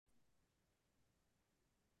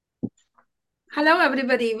Hello,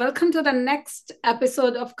 everybody. Welcome to the next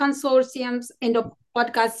episode of Consortium's Indo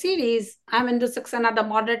podcast series. I'm Indo Saxena, the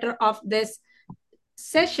moderator of this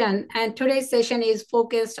session, and today's session is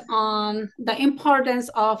focused on the importance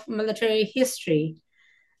of military history.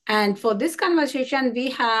 And for this conversation,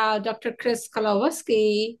 we have Dr. Chris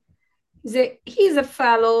Kalowski. He's a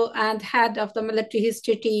fellow and head of the military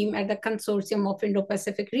history team at the Consortium of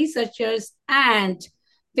Indo-Pacific Researchers. And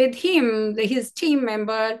with him, his team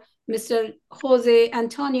member, Mr. Jose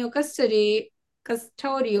Antonio Custodio,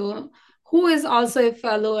 who is also a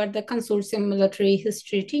fellow at the Consortium Military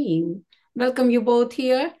History Team. Welcome you both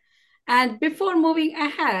here. And before moving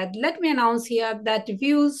ahead, let me announce here that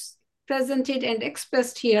views presented and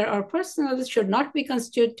expressed here are personal, should not be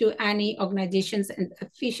construed to any organizations and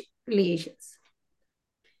affiliations.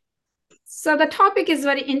 So the topic is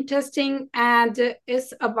very interesting and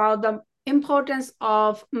is about the importance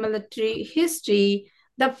of military history.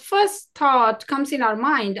 The first thought comes in our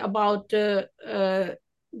mind about the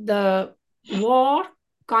war,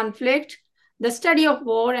 conflict, the study of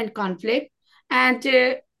war and conflict. And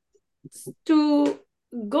to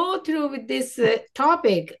go through with this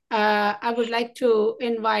topic, I would like to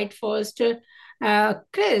invite first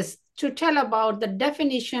Chris to tell about the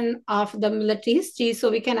definition of the military history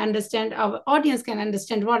so we can understand, our audience can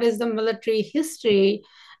understand what is the military history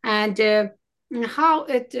and how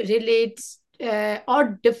it relates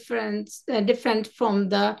or different from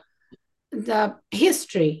the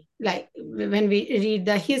history, like when we read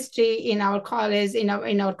the history in our college, in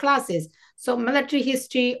our classes. So military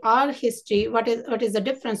history or history, what is the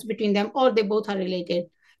difference between them, or they both are related?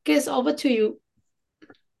 Chris, over to you.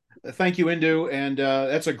 Thank you, Indu. And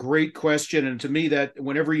that's a great question. And to me, that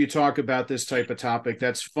whenever you talk about this type of topic,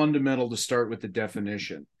 that's fundamental to start with the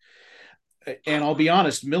definition. And I'll be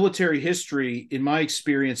honest, military history, in my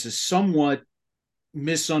experience, is somewhat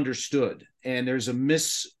misunderstood. And there's a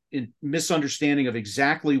misunderstanding of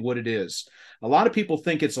exactly what it is. A lot of people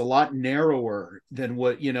think it's a lot narrower than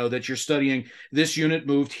what, that you're studying. This unit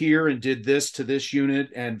moved here and did this to this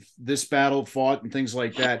unit, and this battle fought and things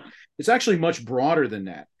like that. It's actually much broader than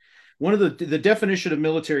that. One of the definition of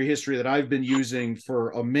military history that I've been using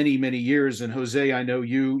for many years, and Jose, I know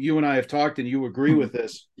you and I have talked and you agree with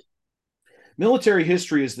this. Military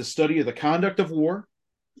history is the study of the conduct of war,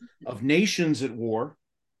 of nations at war,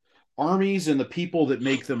 armies, and the people that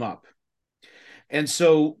make them up. And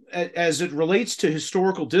so, as it relates to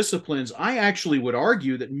historical disciplines, I actually would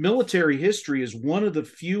argue that military history is one of the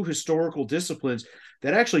few historical disciplines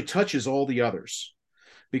that actually touches all the others.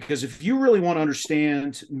 Because if you really want to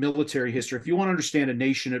understand military history, if you want to understand a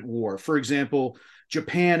nation at war, for example,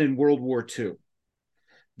 Japan in World War II,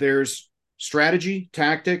 there's strategy,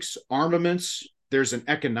 tactics, armaments, there's an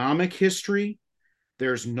economic history,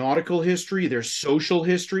 there's nautical history, there's social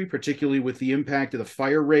history, particularly with the impact of the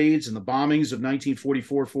fire raids and the bombings of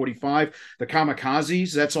 1944-45, the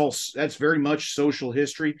kamikazes, that's very much social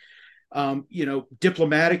history.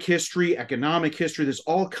 Diplomatic history, economic history. There's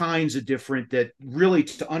all kinds of different that really,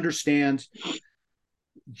 to understand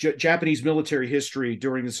Japanese military history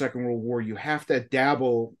during the Second World War, you have to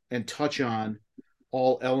dabble and touch on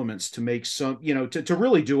all elements to make some, to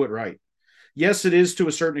really do it right. Yes, it is to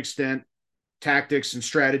a certain extent tactics and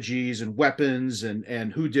strategies and weapons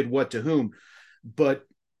and who did what to whom, but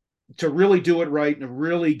to really do it right and to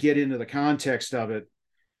really get into the context of it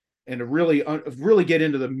and to really get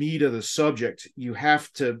into the meat of the subject, you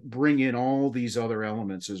have to bring in all these other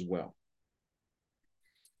elements as well.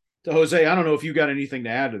 So Jose, I don't know if you got anything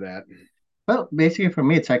to add to that. Well, basically for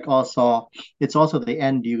me, it's also the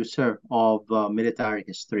end user of military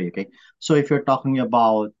history. Okay, so if you're talking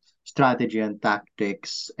about strategy and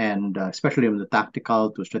tactics, and especially in the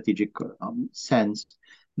tactical to strategic sense,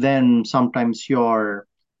 then sometimes your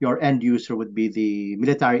end user would be the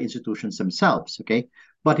military institutions themselves. Okay,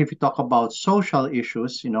 but if you talk about social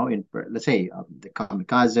issues, in let's say the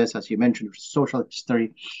kamikazes, as you mentioned, social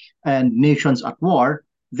history, and nations at war,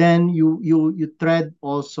 then you tread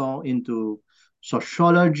also into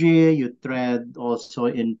sociology, you tread also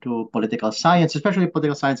into political science, especially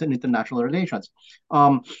political science and international relations.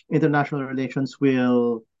 International relations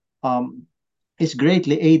will is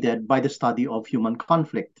greatly aided by the study of human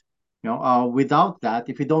conflict. Without that,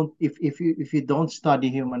 if you don't study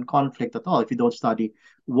human conflict at all, if you don't study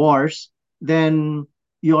wars, then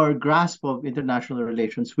your grasp of international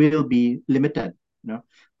relations will be limited.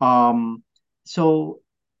 So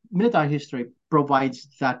military history provides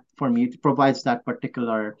that for me. It provides that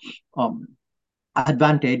particular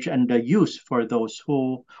advantage and the use for those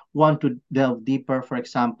who want to delve deeper, for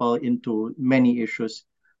example, into many issues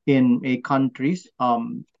in a country's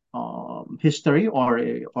history or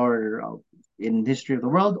in history of the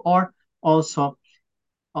world, or also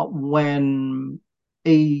when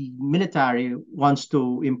a military wants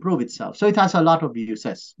to improve itself. So it has a lot of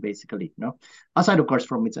uses, basically, aside, of course,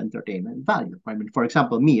 from its entertainment value. I mean, for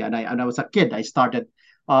example, me, and I was a kid, I started,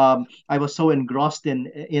 I was so engrossed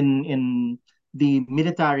in the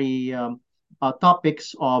military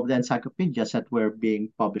topics of the encyclopedias that were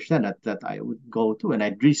being published then that I would go to, and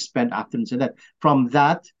I'd really spend afternoons in that. From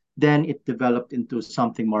that, then it developed into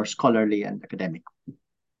something more scholarly and academic.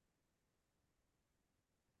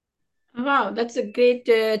 Wow, that's a great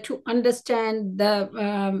to understand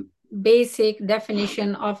the basic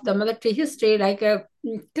definition of the military history. Like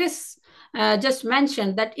Chris just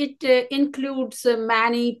mentioned, that it includes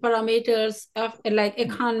many parameters of like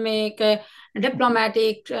economic,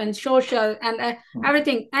 diplomatic, and social, and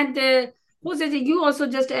everything. And Jose, you also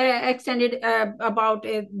just extended about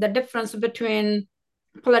the difference between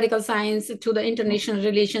political science to the international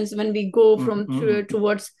relations when we go from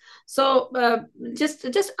towards. So just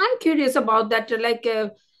I'm curious about that. Like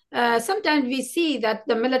sometimes we see that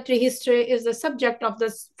the military history is the subject of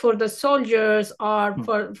this for the soldiers, or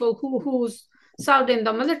for who's served in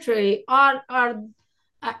the military, or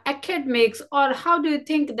academics, or how do you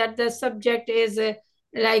think that the subject is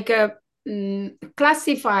like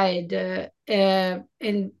classified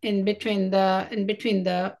in between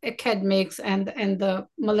the academics and the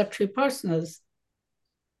military personals?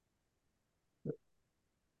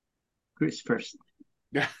 Chris first.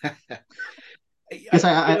 Because Yes,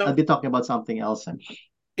 I'll be talking about something else. And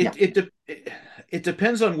it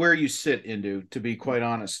depends on where you sit, Indu, to be quite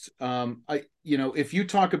honest. If you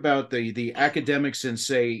talk about the academics in,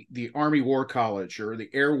 say, the Army War College or the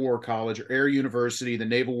Air War College or Air University, the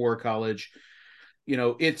Naval War College,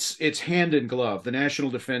 it's hand in glove, the National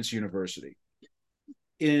Defense University.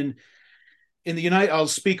 In the I'll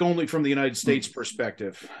speak only from the United States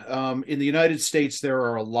perspective. In the United States, there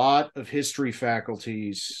are a lot of history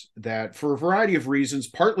faculties that, for a variety of reasons,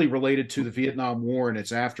 partly related to the Vietnam War and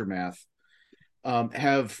its aftermath,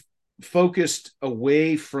 have focused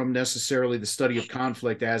away from necessarily the study of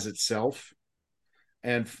conflict as itself.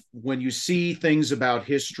 And when you see things about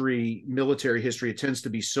history, military history, it tends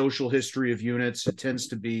to be social history of units. It tends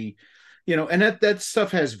to be, and that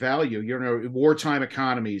stuff has value, wartime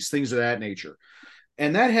economies, things of that nature.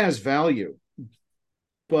 And that has value.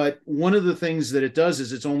 But one of the things that it does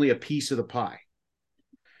is it's only a piece of the pie.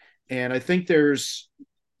 And I think to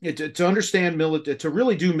understand to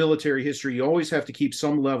really do military history, you always have to keep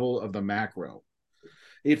some level of the macro.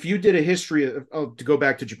 If you did a history of, to go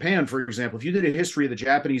back to Japan, for example, if you did a history of the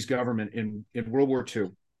Japanese government in World War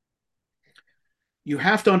II, you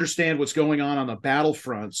have to understand what's going on the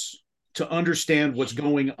battlefronts to understand what's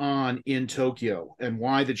going on in Tokyo and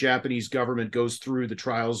why the Japanese government goes through the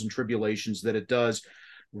trials and tribulations that it does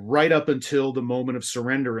right up until the moment of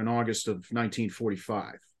surrender in August of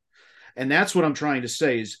 1945. And that's what I'm trying to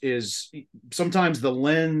say is sometimes the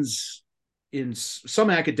lens in some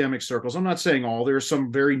academic circles, I'm not saying all, there are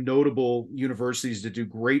some very notable universities that do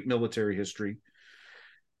great military history,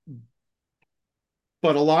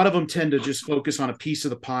 but a lot of them tend to just focus on a piece of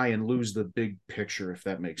the pie and lose the big picture, if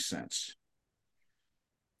that makes sense.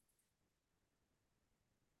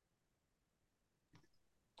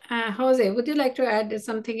 Jose, would you like to add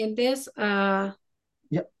something in this?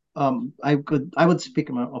 Yeah, I would speak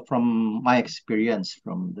from my experience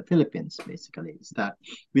from the Philippines. Basically, is that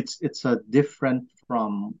it's a different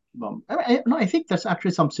from. I think there's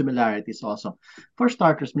actually some similarities also. For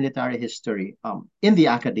starters, military history in the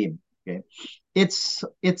academe. Okay, it's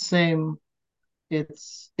a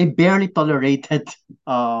barely tolerated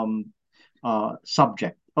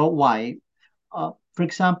subject. Oh, why? For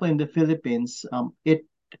example, in the Philippines,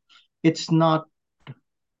 it's not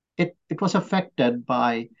it was affected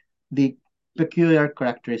by the peculiar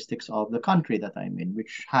characteristics of the country that I'm in,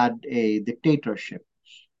 which had a dictatorship.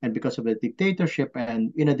 And because of the dictatorship,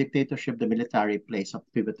 and in a dictatorship, the military plays a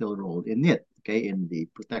pivotal role in it, okay, in the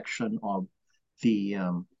protection of the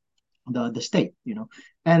state,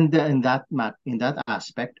 and in that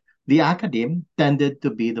aspect, the academe tended to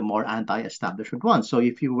be the more anti-establishment one. So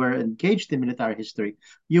if you were engaged in military history,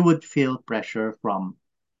 you would feel pressure from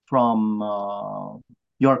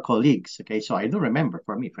your colleagues. Okay, so I do remember,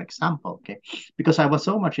 for me, for example, okay, because I was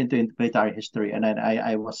so much into military history, and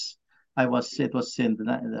it was in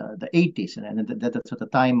the 80s, and that's at the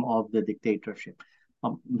time of the dictatorship.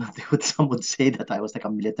 Some would say that I was like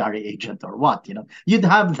a military agent or what, You'd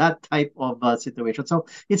have that type of situation. So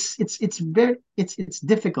it's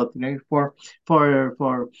difficult,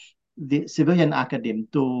 for the civilian academe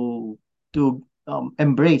to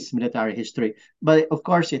embrace military history. But of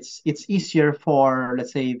course, it's easier for,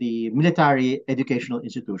 let's say, the military educational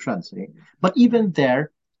institutions. Okay? But even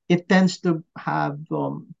there, it tends to have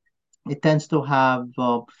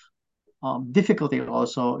difficulty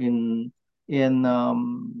also in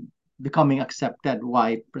becoming accepted.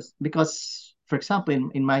 Why? Because, for example,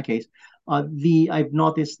 in my case, the I've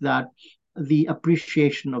noticed that the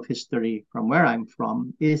appreciation of history from where I'm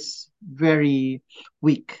from is very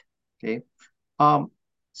weak. Okay. Um,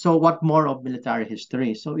 so what more of military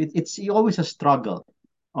history? So it's always a struggle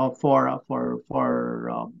for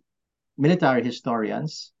military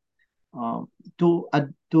historians um, to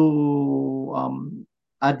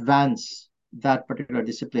advance that particular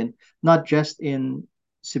discipline, not just in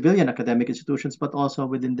civilian academic institutions, but also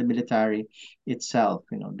within the military itself.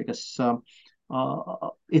 Because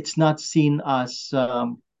it's not seen as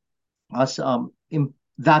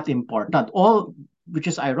that important. All which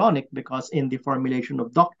is ironic because in the formulation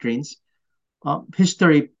of doctrines,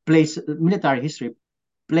 military history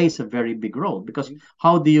plays a very big role because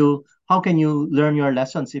how can you learn your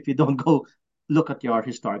lessons if you don't go look at your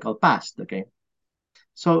historical past? Okay,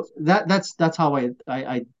 so that's how I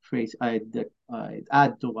phrase I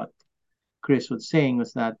add to what Chris was saying,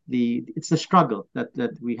 was that it's the struggle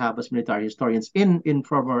that we have as military historians in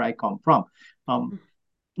from where I come from.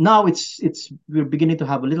 Now it's we're beginning to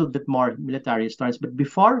have a little bit more military historians, but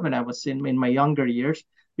before, when I was in my younger years,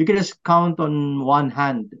 you can just count on one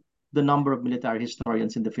hand the number of military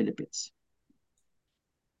historians in the Philippines.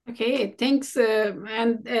 Okay, thanks.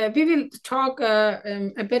 And we will talk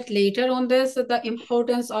a bit later on this, the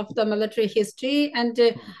importance of the military history. And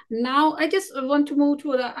now I just want to move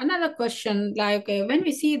to another question. Like when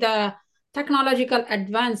we see the technological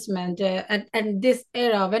advancement at this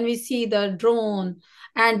era, when we see the drone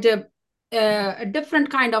and a different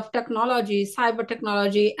kind of technology, cyber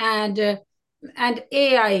technology, and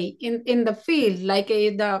AI in the field, like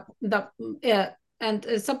and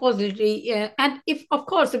supposedly, and if of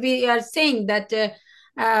course we are saying that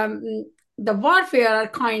um, the warfare are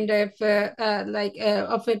kind of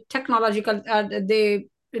a technological, they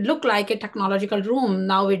look like a technological room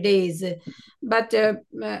nowadays, but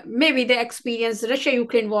maybe the experience,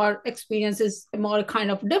 Russia-Ukraine war experience is more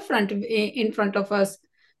kind of different in front of us.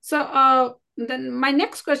 So then my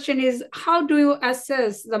next question is, how do you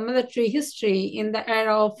assess the military history in the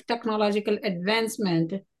era of technological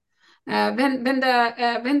advancement?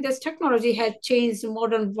 When this technology had changed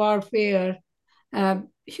modern warfare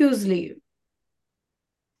hugely.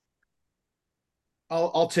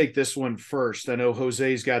 I'll take this one first. I know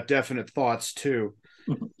Jose's got definite thoughts too.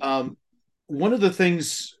 One of the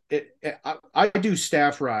things I do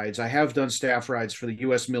staff rides. I have done staff rides for the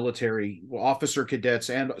U.S. military, officer cadets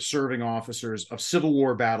and serving officers of Civil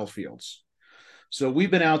War battlefields. So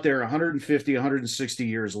we've been out there 150, 160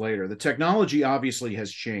 years later. The technology obviously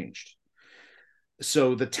has changed.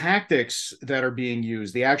 So the tactics that are being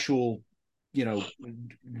used, the actual,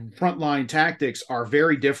 frontline tactics are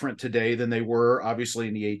very different today than they were obviously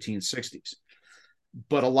in the 1860s.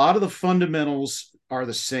 But a lot of the fundamentals are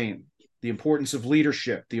the same. The importance of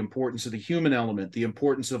leadership, the importance of the human element, the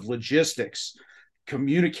importance of logistics,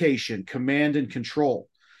 communication, command and control.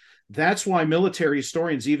 That's why military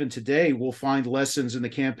historians even today will find lessons in the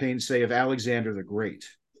campaign, say, of Alexander the Great.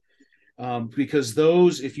 Because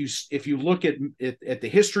those, if you look at the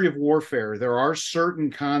history of warfare, there are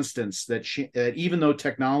certain constants that even though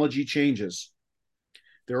technology changes,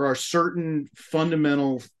 there are certain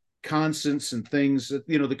fundamental constants and things that,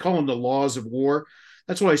 they call them the laws of war.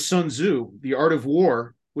 That's why Sun Tzu, The Art of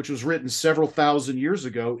War, which was written several thousand years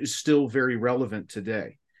ago, is still very relevant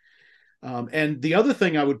today. And the other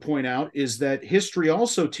thing I would point out is that history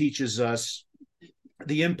also teaches us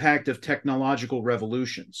the impact of technological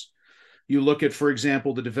revolutions. You look at, for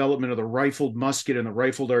example, the development of the rifled musket and the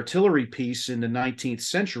rifled artillery piece in the 19th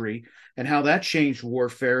century and how that changed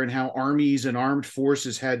warfare and how armies and armed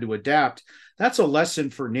forces had to adapt. That's a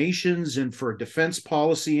lesson for nations and for defense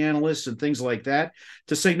policy analysts and things like that,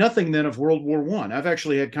 to say nothing then of World War I. I've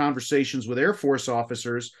actually had conversations with Air Force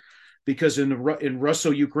officers because in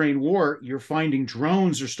Russo-Ukraine war, you're finding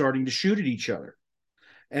drones are starting to shoot at each other.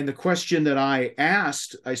 And the question that I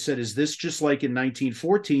asked, I said, is this just like in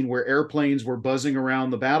 1914 where airplanes were buzzing around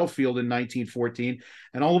the battlefield in 1914?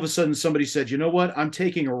 And all of a sudden somebody said, you know what? I'm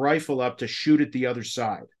taking a rifle up to shoot at the other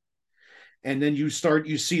side. And then you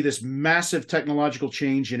see this massive technological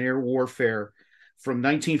change in air warfare from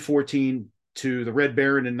 1914 to the Red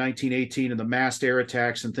Baron in 1918 and the massed air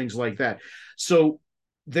attacks and things like that. So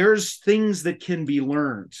there's things that can be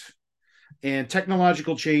learned. And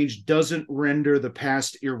technological change doesn't render the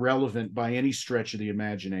past irrelevant by any stretch of the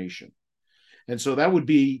imagination. And so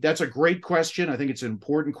that's a great question. I think it's an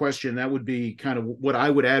important question. That would be kind of what I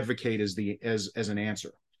would advocate as an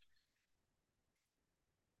answer.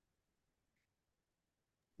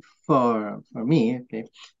 For me, okay,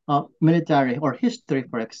 military or history,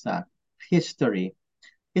 for example, history,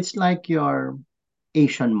 it's like your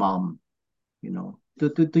Asian mom,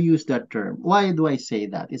 to use that term. Why do I say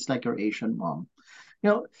that? It's like your Asian mom. You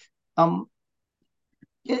know, um,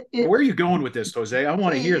 Where are you going with this, Jose? I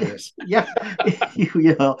want to hear this. yeah,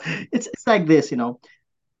 it's like this.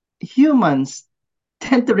 Humans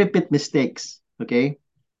tend to repeat mistakes. Okay,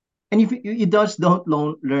 and if you just don't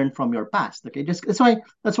learn from your past. Okay, just that's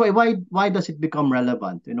why does it become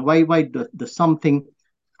relevant? Why does something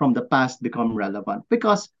from the past become relevant?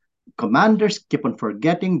 Because commanders keep on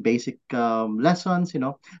forgetting basic lessons.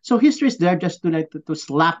 So history is there just to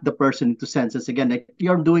slap the person into senses again, like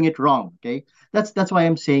you're doing it wrong. Okay, that's why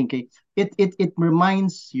I'm saying, okay, it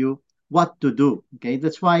reminds you what to do. Okay,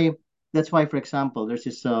 that's why for example there's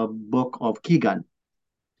this book of Keegan,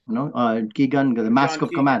 Keegan, the Mask John of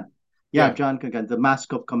Keegan. Command. Yeah, Yeah. John Keegan, the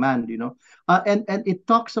Mask of Command. And it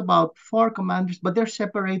talks about four commanders, but they're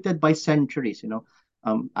separated by centuries.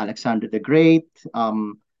 Alexander the Great,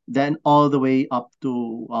 then all the way up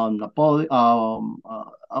to Napoleon,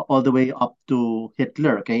 all the way up to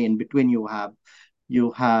Hitler. Okay, in between you have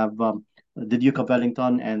the Duke of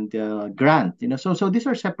Wellington and Grant. So these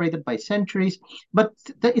are separated by centuries, but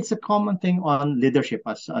it's a common thing on leadership,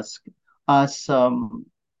 as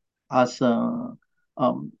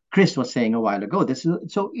Chris was saying a while ago. It's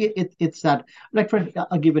that, like,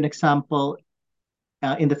 I'll give an example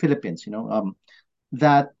in the Philippines.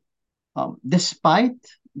 That despite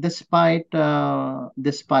uh,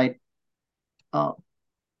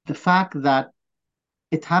 the fact that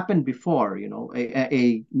it happened before,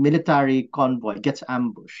 a military convoy gets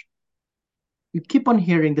ambushed, you keep on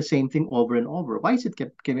hearing the same thing over and over. Why is it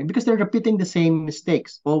kept coming? Because they're repeating the same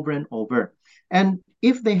mistakes over and over. And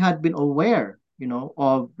if they had been aware,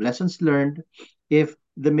 of lessons learned, if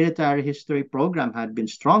the military history program had been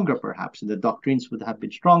stronger, perhaps, and the doctrines would have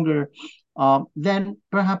been stronger, then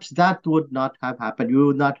perhaps that would not have happened. You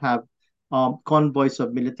would not have convoys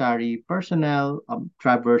of military personnel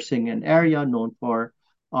traversing an area known for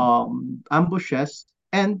ambushes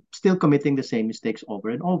and still committing the same mistakes over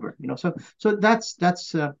and over. So that's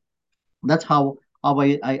how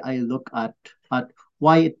I look at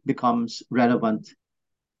why it becomes relevant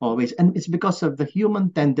always, and it's because of the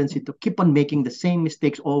human tendency to keep on making the same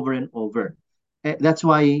mistakes over and over. That's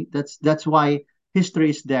why history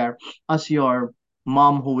is there as your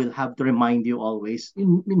mom, who will have to remind you always,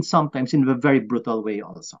 in sometimes in a very brutal way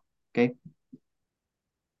also. Okay.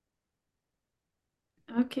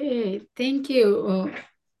 Okay, thank you. You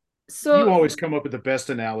So always come up with the best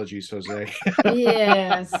analogies, Jose.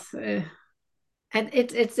 yes, and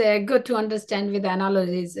it's good to understand with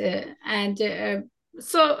analogies. And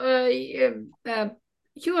so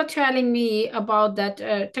you are telling me about that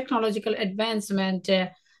technological advancement.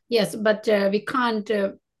 Yes, but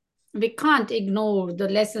we can't ignore the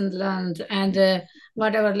lessons learned and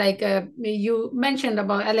whatever, like you mentioned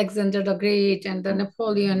about Alexander the Great and the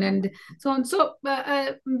Napoleon and so on. So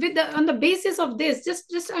on the basis of this,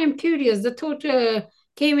 just I'm curious, the thought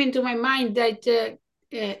came into my mind that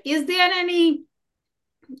is there any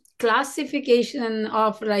classification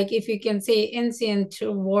of, like, if you can say, ancient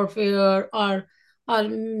warfare or or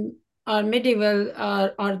medieval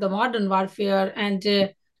or the modern warfare,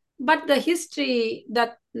 and but the history,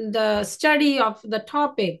 that the study of the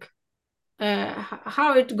topic,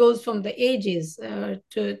 how it goes from the ages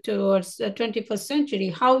towards the 21st century,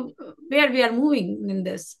 how, where we are moving in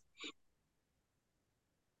this.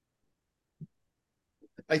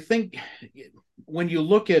 I think when you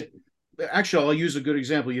look at, actually, I'll use a good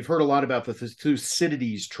example. You've heard a lot about the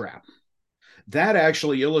Thucydides trap. That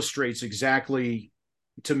actually illustrates exactly,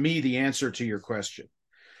 to me, the answer to your question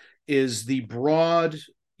is the broad,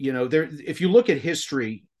 there, if you look at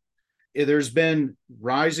history, there's been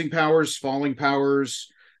rising powers, falling powers.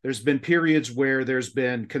 There's been periods where there's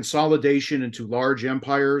been consolidation into large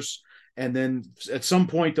empires. And then at some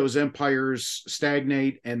point, those empires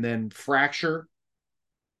stagnate and then fracture.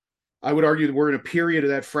 I would argue that we're in a period of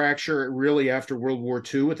that fracture really after World War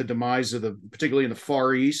II, with the demise of particularly in the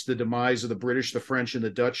Far East, the demise of the British, the French, and the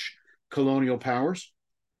Dutch colonial powers.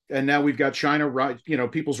 And now we've got China,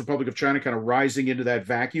 People's Republic of China kind of rising into that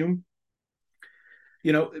vacuum.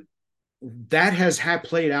 That has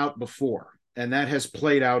played out before, and that has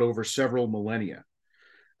played out over several millennia.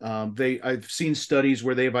 I've seen studies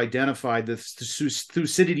where they've identified the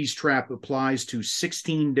Thucydides trap applies to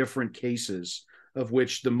 16 different cases of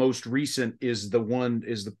which the most recent is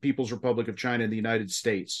the People's Republic of China and the United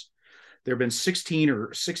States. There have been 16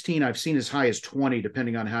 I've seen as high as 20,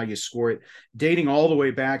 depending on how you score it, dating all the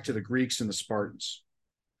way back to the Greeks and the Spartans.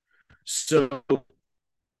 So, to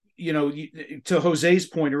Jose's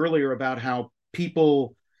point earlier about how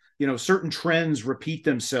people, certain trends repeat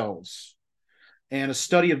themselves, and a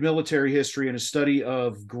study of military history and a study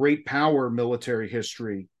of great power military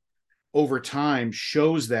history over time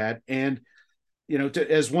shows that. And,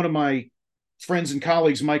 as one of my friends and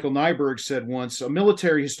colleagues, Michael Nyberg, said once, a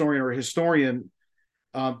military historian or a historian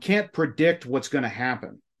can't predict what's going to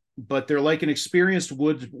happen, but they're like an experienced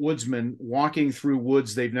woodsman walking through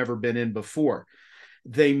woods they've never been in before.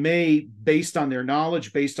 They may, based on their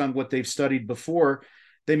knowledge, based on what they've studied before,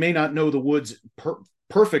 they may not know the woods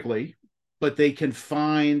perfectly, but they can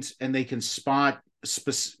find and they can spot,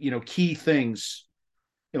 key things,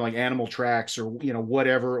 like animal tracks or,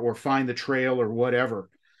 whatever, or find the trail or whatever,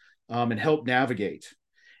 and help navigate.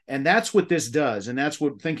 And that's what this does. And that's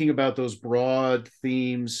what thinking about those broad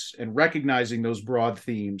themes and recognizing those broad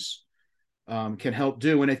themes can help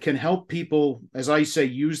do. And it can help people, as I say,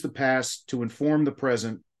 use the past to inform the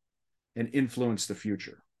present and influence the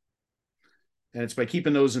future. And it's by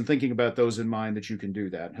keeping those and thinking about those in mind that you can do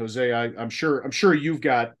that. Jose, I'm sure you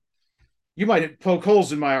might poke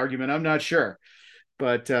holes in my argument. I'm not sure,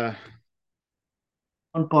 but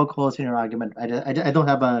don't poke holes in your argument. I don't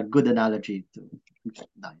have a good analogy to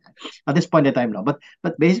at this point in time now. But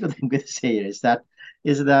basically, what I'm going to say is that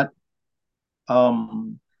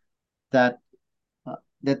um that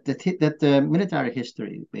that the military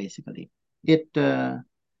history basically it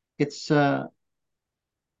it's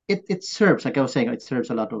it serves, like I was saying, it serves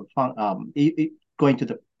a lot of fun, going to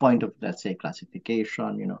the point of, let's say,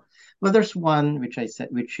 classification. Well, there's one which I said,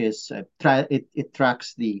 which is it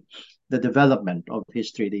tracks the development of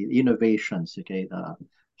history, the innovations, okay,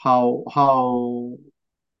 how how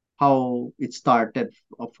how it started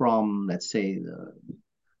from, let's say, the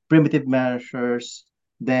primitive measures,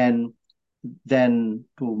 then to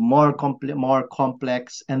more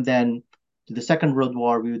complex, and then to the Second World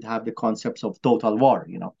War, we would have the concepts of total war,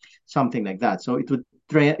 something like that. So it would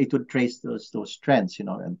trace those trends,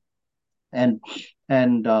 and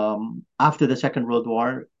after the Second World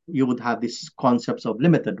War, you would have these concepts of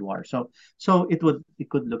limited war. So it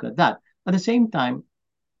could look at that. At the same time,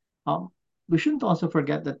 um, we shouldn't also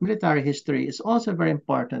forget that military history is also very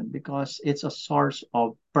important because it's a source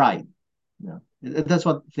of pride. That's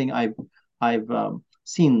one thing I've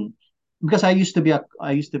seen, because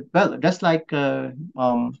well, just like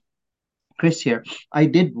Chris here, I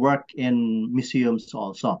did work in museums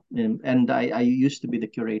also, and I used to be the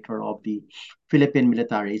curator of the Philippine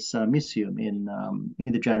Military's museum in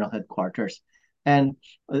the general headquarters, and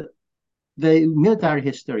the military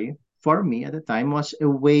history for me at the time was a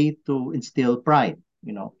way to instill pride,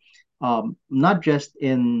 not just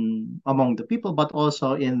in among the people, but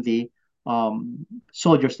also in the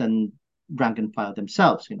soldiers and rank and file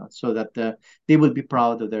themselves, so that they would be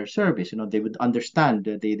proud of their service. They would understand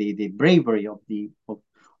the bravery of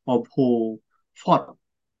who fought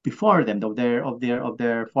before them, of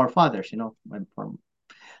their forefathers, and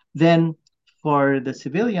then for the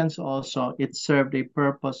civilians also, it served a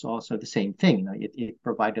purpose, also the same thing. It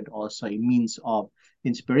provided also a means of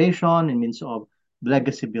inspiration, a means of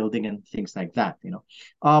legacy building and things like that.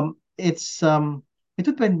 It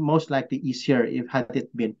would have been most likely easier if had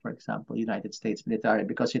it been, for example, United States military,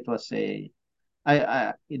 because it was in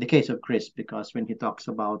the case of Chris, because when he talks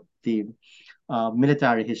about the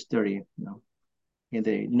military history, in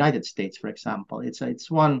the United States, for example, it's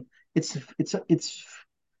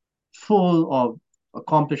full of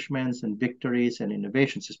accomplishments and victories and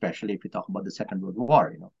innovations, especially if you talk about the Second World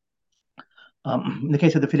War. In the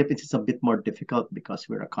case of the Philippines, it's a bit more difficult because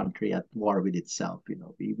we're a country at war with itself.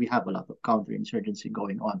 We have a lot of counterinsurgency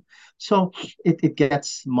going on, so it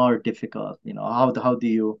gets more difficult. How do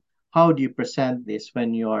you present this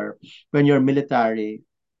when your military's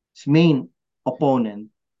main opponent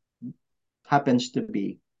happens to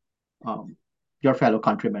be your fellow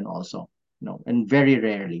countrymen also, and very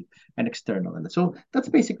rarely an external. And so that's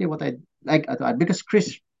basically what I like to add, because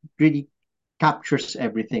Chris really captures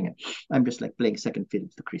everything. I'm just like playing second fiddle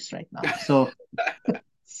to Chris right now. So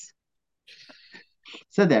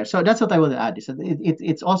so that's what I want to add.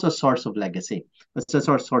 It's also a source of legacy. It's a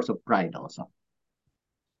source of pride also.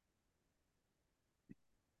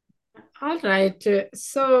 All right.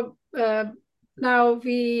 So now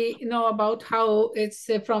we know about how it's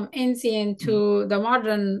from ancient to the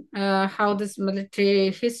modern, how this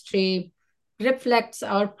military history reflects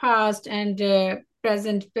our past and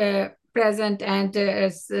present present and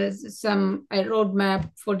some a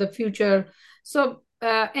roadmap for the future. So,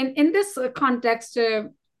 in this context, so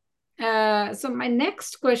my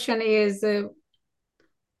next question is,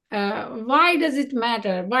 why does it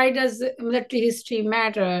matter? Why does military history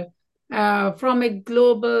matter from a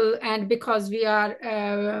global, and because we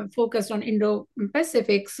are focused on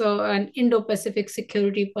Indo-Pacific, so an Indo-Pacific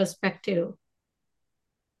security perspective?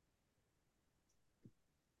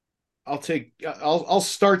 I'll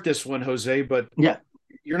start this one, Jose, but Yeah.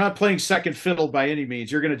 you're not playing second fiddle by any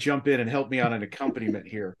means. You're going to jump in and help me on an accompaniment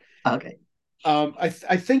here. Okay. I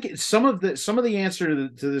think some of the answer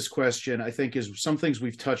to this question, I think, is some things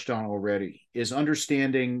we've touched on already, is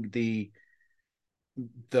understanding the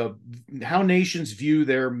how nations view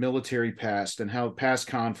their military past and how past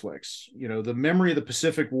conflicts. The memory of the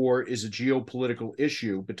Pacific War is a geopolitical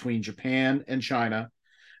issue between Japan and China,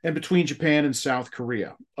 and between Japan and South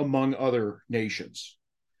Korea, among other nations.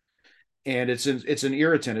 And it's an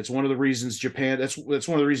irritant. It's one of the reasons that's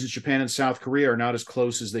one of the reasons Japan and South Korea are not as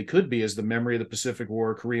close as they could be, as the memory of the Pacific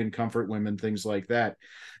War, Korean comfort women, things like that.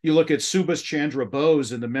 You look at Subhas Chandra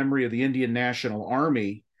Bose and the memory of the Indian National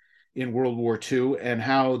Army in World War II, and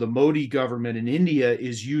how the Modi government in India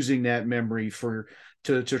is using that memory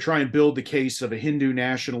to try and build the case of a Hindu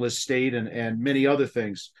nationalist state, and many other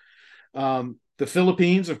things. The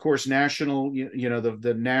Philippines, of course, the national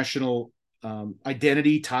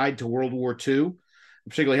identity tied to World War II,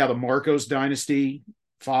 particularly how the Marcos dynasty,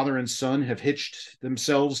 father and son, have hitched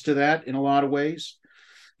themselves to that in a lot of ways.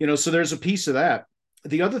 So there's a piece of that.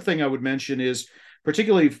 The other thing I would mention is,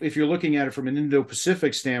 particularly if you're looking at it from an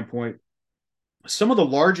Indo-Pacific standpoint, some of the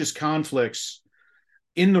largest conflicts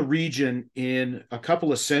in the region in a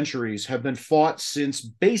couple of centuries have been fought since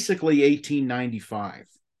basically 1895.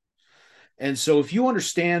 And so if you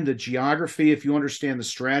understand the geography, if you understand the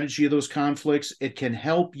strategy of those conflicts, it can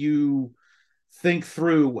help you think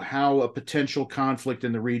through how a potential conflict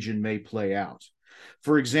in the region may play out.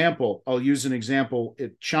 For example, I'll use an example.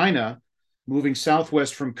 China, moving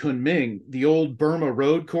southwest from Kunming, the old Burma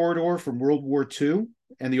Road Corridor from World War II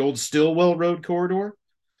and the old Stilwell Road Corridor,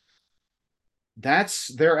 that's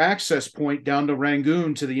their access point down to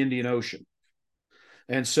Rangoon to the Indian Ocean.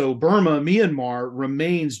 And so Burma, Myanmar,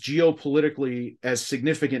 remains geopolitically as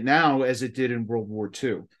significant now as it did in World War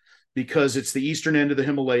II, because it's the eastern end of the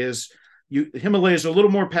Himalayas. The Himalayas are a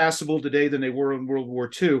little more passable today than they were in World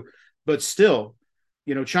War II, but still,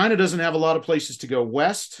 China doesn't have a lot of places to go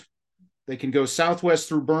west. They can go southwest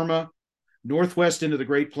through Burma, northwest into the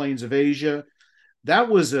Great Plains of Asia. That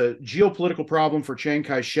was a geopolitical problem for Chiang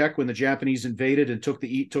Kai-shek when the Japanese invaded and took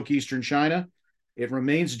eastern China. It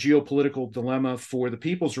remains a geopolitical dilemma for the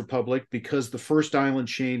People's Republic because the first island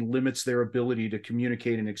chain limits their ability to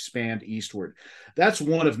communicate and expand eastward. That's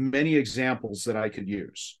one of many examples that I could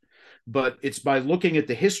use. But it's by looking at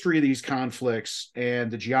the history of these conflicts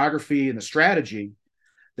and the geography and the strategy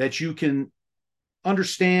that you can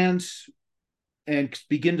understand and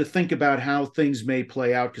begin to think about how things may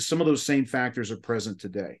play out, because some of those same factors are present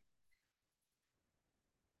today.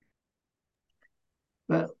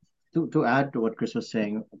 Well, to add to what Chris was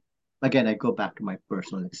saying, again, I go back to my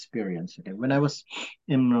personal experience. Okay, when I was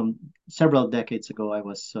in several decades ago,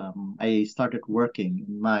 I started working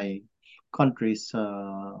in my country's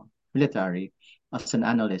military as an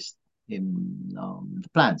analyst in the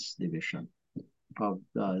plants division of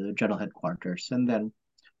the general headquarters, and then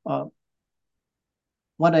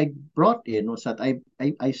what I brought in was that I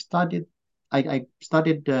studied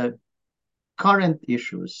the current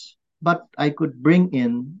issues, but I could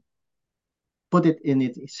put it in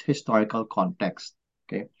its historical context,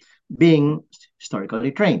 okay, being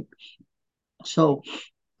historically trained. So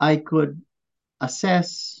I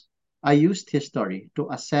used history to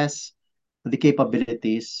assess the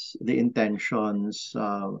capabilities, the intentions,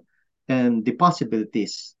 and the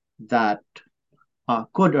possibilities that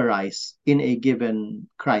could arise in a given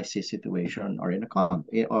crisis situation or in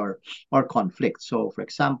or conflict. So, for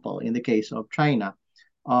example, in the case of China,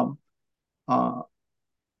 um,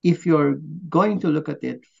 if you're going to look at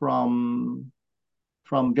it from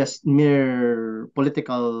just mere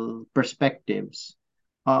political perspectives,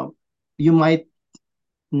 you might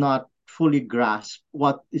not fully grasp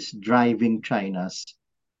what is driving China's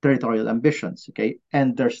territorial ambitions. Okay,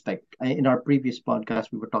 and there's like in our previous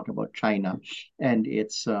podcast we were talking about China and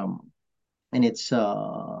its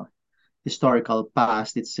historical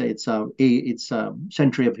past. It's a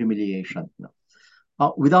century of humiliation.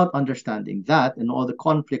 Without understanding that and all the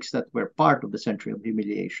conflicts that were part of the century of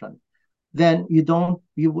humiliation, then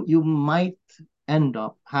you might end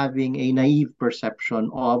up having a naive perception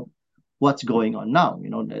of what's going on now.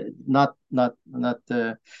 Not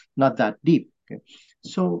that deep. Okay,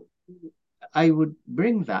 so I would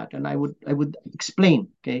bring that and I would explain.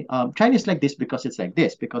 Okay, China is like this because it's like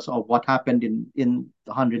this because of what happened in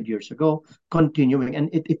 100 years ago, continuing, and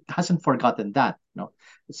it hasn't forgotten that.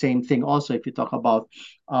 Same thing also if you talk about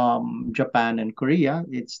Japan and Korea,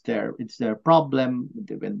 it's their problem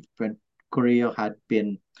when Korea had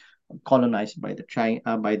been colonized by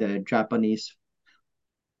the Japanese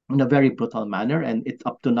in a very brutal manner, and it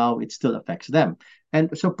up to now it still affects them.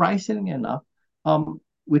 And surprisingly enough,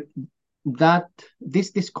 with that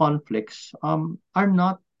these conflicts are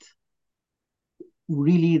not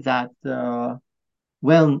really that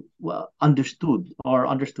well understood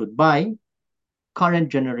by current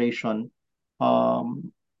generation,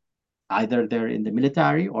 um, either they're in the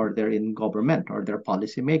military or they're in government or they're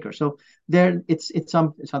policymakers. So there it's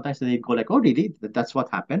sometimes they go like, oh really, that's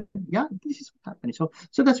what happened. Yeah, this is what happened.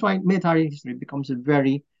 So that's why military history becomes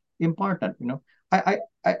very important. I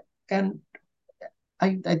and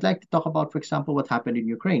I'd like to talk about, for example, what happened in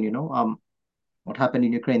Ukraine. What happened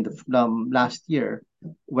in Ukraine last year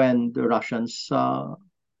when the Russians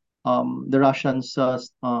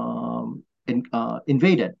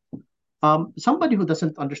invaded. Somebody who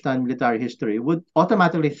doesn't understand military history would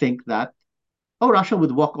automatically think that, oh, Russia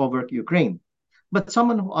would walk over Ukraine. But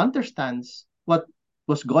someone who understands what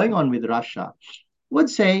was going on with Russia would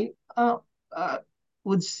say, uh,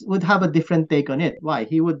 would have a different take on it. Why?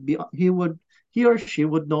 He or she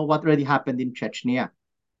would know what already happened in Chechnya,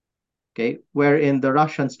 okay, wherein the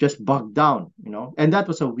Russians just bogged down, and that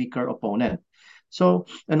was a weaker opponent. So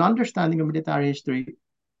an understanding of military history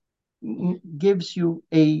gives you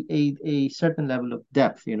a certain level of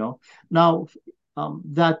depth. Now,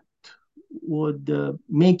 that would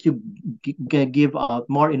make you give out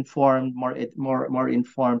more informed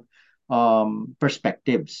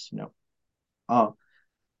perspectives. Uh,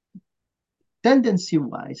 Tendency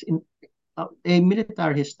wise, in a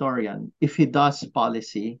military historian, if he does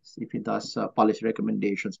policy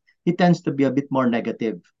recommendations, he tends to be a bit more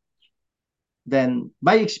negative than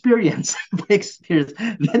by experience,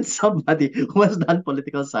 than somebody who has done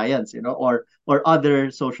political science, or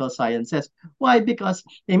other social sciences. Why? Because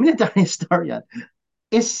a military historian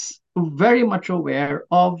is very much aware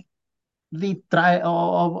of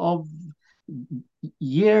of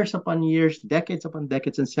years upon years, decades upon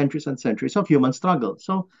decades, and centuries of human struggle.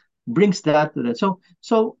 So brings that to that.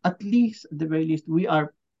 So at least, at the very least, we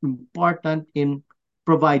are important in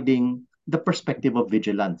providing the perspective of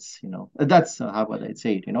vigilance. That's how would I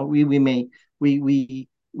say it. We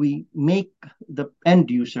make the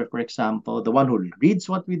end user, for example, the one who reads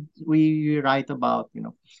what we write about,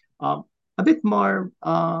 a bit more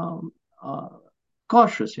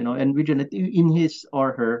cautious, and vigilant in his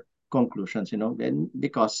or her conclusions, and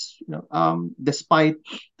because despite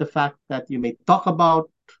the fact that you may talk about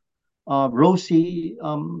rosy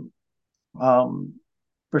um,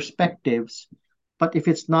 perspectives, but if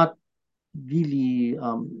it's not really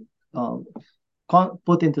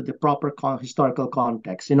put into the proper historical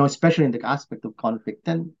context, especially in the aspect of conflict,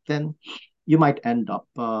 then you might end up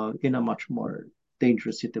in a much more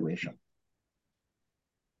dangerous situation.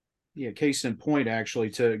 Yeah, case in point,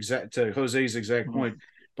 actually, to Jose's exact point.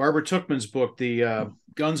 Barbara Tuchman's book, The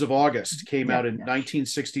Guns of August, came out in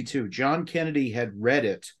 1962. John Kennedy had read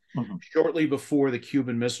it shortly before the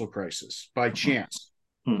Cuban Missile Crisis by chance.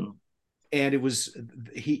 And it was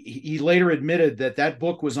he later admitted that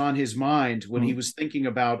book was on his mind when he was thinking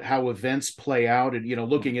about how events play out, and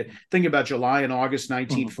thinking about July and August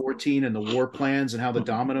 1914 and the war plans and how the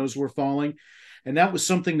dominoes were falling. And that was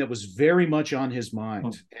something that was very much on his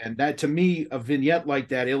mind. And that, to me, a vignette like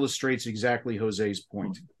that illustrates exactly Jose's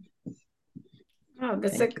point. Oh,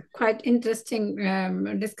 that's quite interesting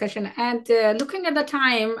discussion. And looking at the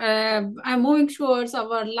time, I'm moving towards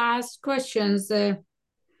our last questions to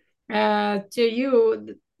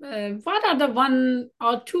you. What are the one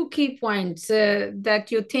or two key points that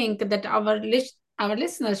you think that our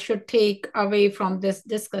listeners should take away from this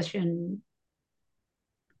discussion?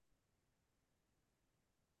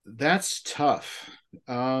 That's tough.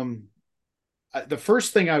 The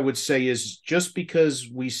first thing I would say is, just because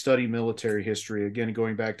we study military history, again,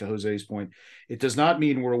 going back to Jose's point, it does not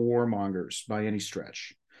mean we're warmongers by any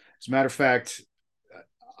stretch. As a matter of fact,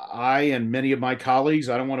 I and many of my colleagues,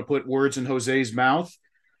 I don't want to put words in Jose's mouth,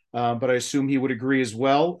 but I assume he would agree as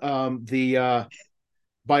well. The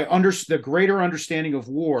greater understanding of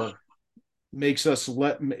war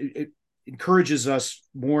it encourages us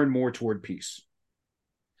more and more toward peace.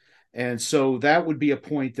 And so that would be a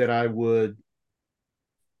point that I would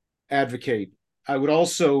advocate I would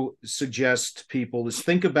also suggest to people is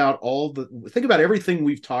think about everything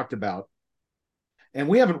we've talked about. And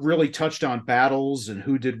we haven't really touched on battles and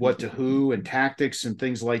who did what to who and tactics and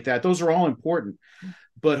things like that. Those are all important.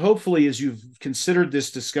 But hopefully, as you've considered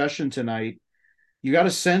this discussion tonight, you got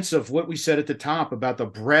a sense of what we said at the top about the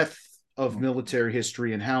breadth of military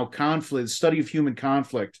history and how conflict, study of human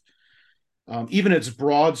conflict, even its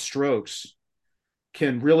broad strokes,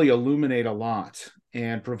 can really illuminate a lot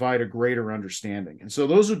and provide a greater understanding. And so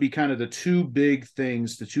those would be kind of the two big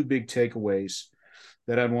things, the two big takeaways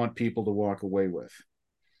that I'd want people to walk away with.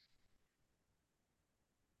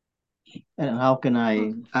 And how can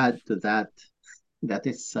I add to that? That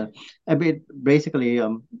is a bit basically,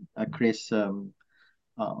 Chris,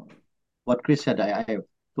 what Chris said, I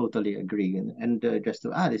totally agree. And just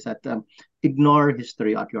to add is that ignore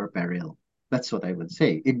history at your peril. That's what I would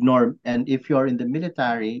say. Ignore, and if you're in the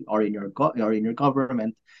military or in your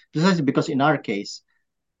government, precisely because in our case,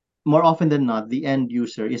 more often than not, the end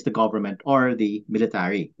user is the government or the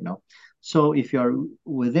military. So if you're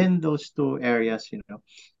within those two areas,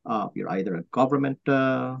 you're either a government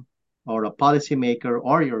or a policymaker,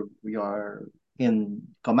 or you're in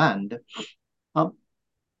command.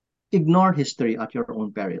 Ignore history at your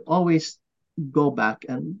own peril. Always go back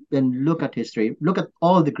and then look at history. Look at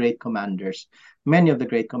all the great commanders. Many of the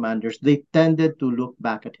great commanders, they tended to look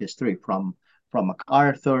back at history from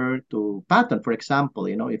MacArthur to Patton, for example.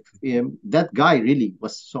 If that guy really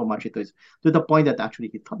was so much into it, to the point that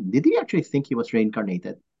actually did he actually think he was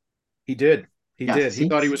reincarnated? He did. He did. See? He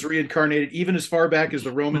thought he was reincarnated even as far back as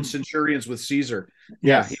the Roman centurions with Caesar.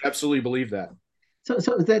 Yeah, he absolutely believed that. So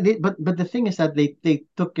but the thing is that they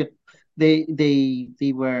took it.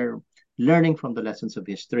 They were learning from the lessons of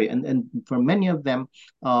history, and for many of them,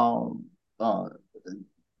 I'm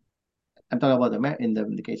talking about in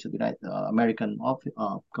the case of the American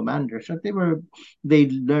commanders. So they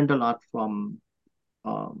learned a lot from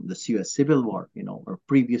the U.S. Civil War, or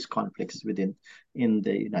previous conflicts in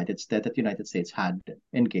the United States that the United States had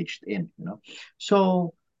engaged in.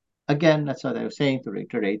 So again, that's what I was saying, to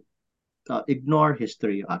reiterate. Ignore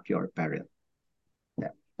history at your peril. Yeah,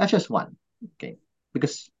 that's just one. Okay,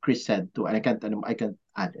 because Chris said too, and I can't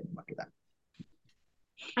add anymore to that.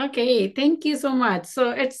 Okay, thank you so much.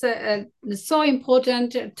 So it's so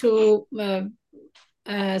important to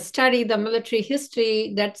study the military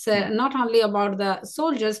history. That's not only about the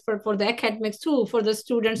soldiers, but for the academics too, for the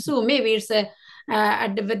students too. Maybe it's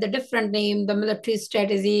with a different name, the military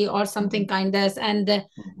strategy or something kind of. And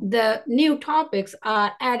the new topics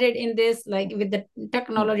are added in this, like with the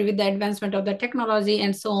technology, with the advancement of the technology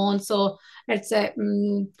and so on. So it's a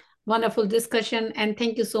wonderful discussion. And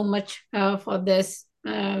thank you so much for this.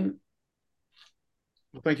 Well,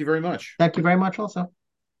 thank you very much. Thank you very much also.